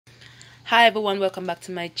Hi everyone, welcome back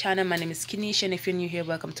to my channel. My name is Kinesh, and if you're new here,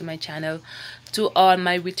 welcome to my channel. To all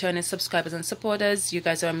my returning subscribers and supporters, you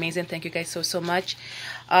guys are amazing. Thank you guys so much.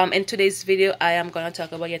 In today's video, I am going to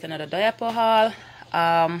talk about yet another diaper haul.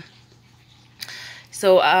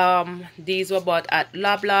 These were bought at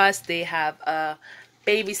Loblaws. They have a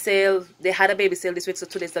baby sale. They had a baby sale this week, so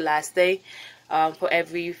today's the last day. For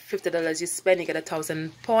every $50 you spend, you get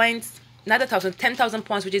 1,000 points. Not 1,000, 10,000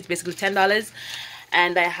 points, which is basically $10.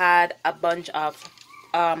 And I had a bunch of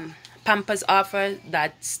Pampers offer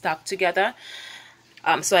that stuck together.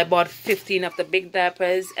 So I bought 15 of the big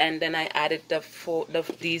diapers, and then I added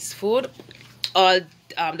these food. All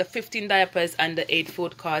the 15 diapers and the 8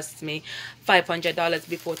 food cost me $500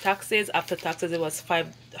 before taxes. After taxes, it was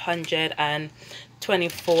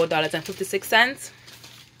 $524.56.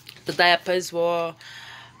 The diapers were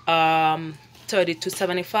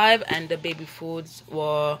 $32.75, and the baby foods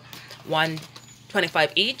were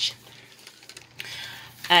 $125 each.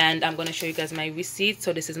 And I'm going to show you guys my receipt.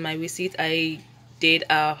 So this is my receipt. I did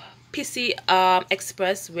a PC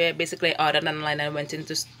Express, where basically I ordered online and went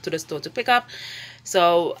into the store to pick up.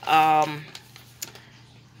 So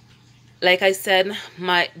like I said,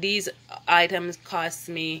 these items cost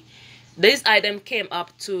me, this item came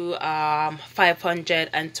up to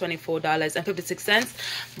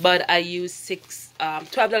 $524.56, but I used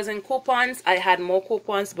 $12 in coupons. I had more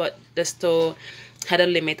coupons, but the store had a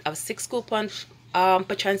limit of 6 coupons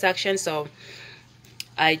per transaction, so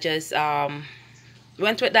I just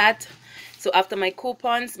went with that. So after my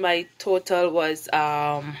coupons, my total was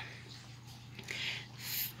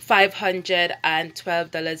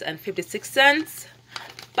 $512.56.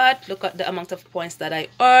 But look at the amount of points that I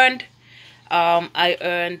earned. I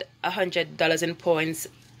earned $100 in points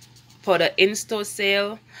for the in-store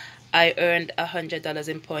sale. I earned $100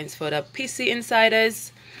 in points for the PC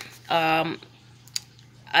Insiders. I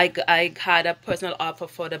had a personal offer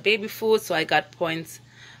for the baby food, so I got points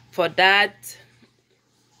for that.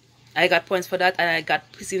 And I got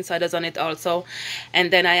PC Insiders on it also.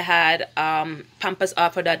 And then I had Pampers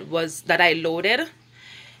offer that I loaded.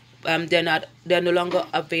 They're no longer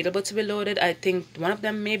available to be loaded. I think one of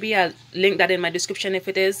them, maybe I'll link that in my description if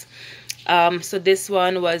it is. So this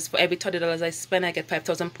one was for every $30 I spend, I get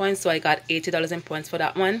 5,000 points, so I got $80 in points for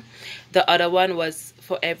that one. The other one was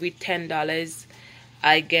for every $10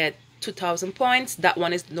 I get 2,000 points. That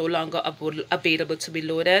one is no longer available to be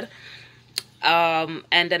loaded. And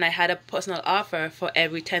then I had a personal offer for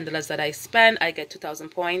every $10 that I spend, I get 2,000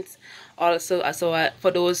 points. Also,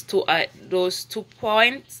 for those two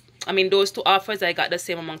offers, I got the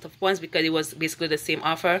same amount of points because it was basically the same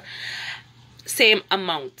offer, same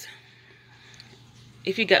amount,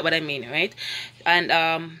 if you get what I mean, right? And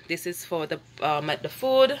this is for the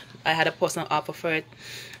food. I had a personal offer for it.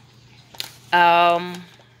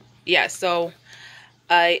 Yeah, so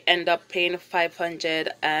I end up paying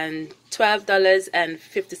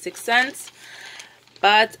 $512.56,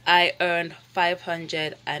 but I earned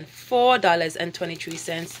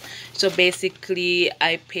 $504.23. So basically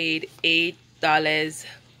I paid $8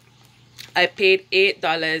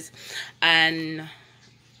 and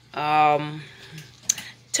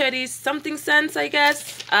 30 something cents, I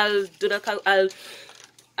guess. I'm not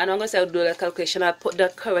gonna say I'll do the calculation. I'll put the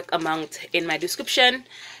correct amount in my description.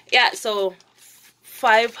 Yeah, so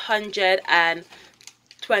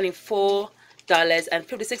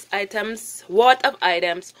 $524.56 items worth of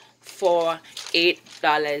items for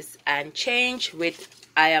 $8 and change. It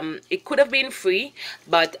could have been free,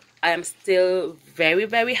 but I am still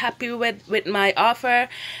very happy with my offer.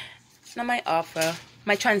 Not my offer,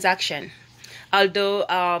 my transaction. Although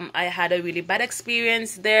I had a really bad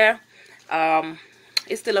experience there,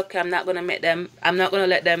 it's still okay. I'm not gonna let them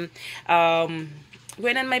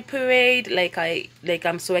rain on my parade.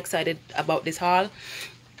 I'm so excited about this haul.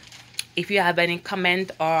 If you have any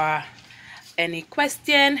comment or any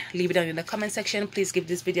question, leave it down in the comment section. Please give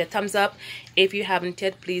this video a thumbs up. If you haven't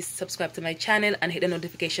yet, please subscribe to my channel and hit the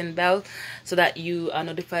notification bell so that you are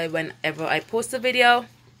notified whenever I post a video.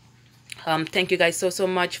 Thank you guys so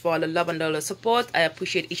much for all the love and all the support. I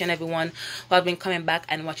appreciate each and every one who have been coming back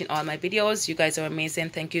and watching all my videos. You guys are amazing.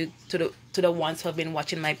 Thank you to the ones who have been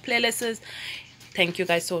watching my playlists. Thank you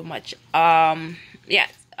guys so much.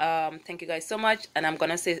 Thank you guys so much, and I'm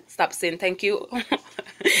gonna stop saying thank you.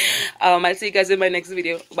 I'll see you guys in my next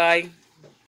video. Bye.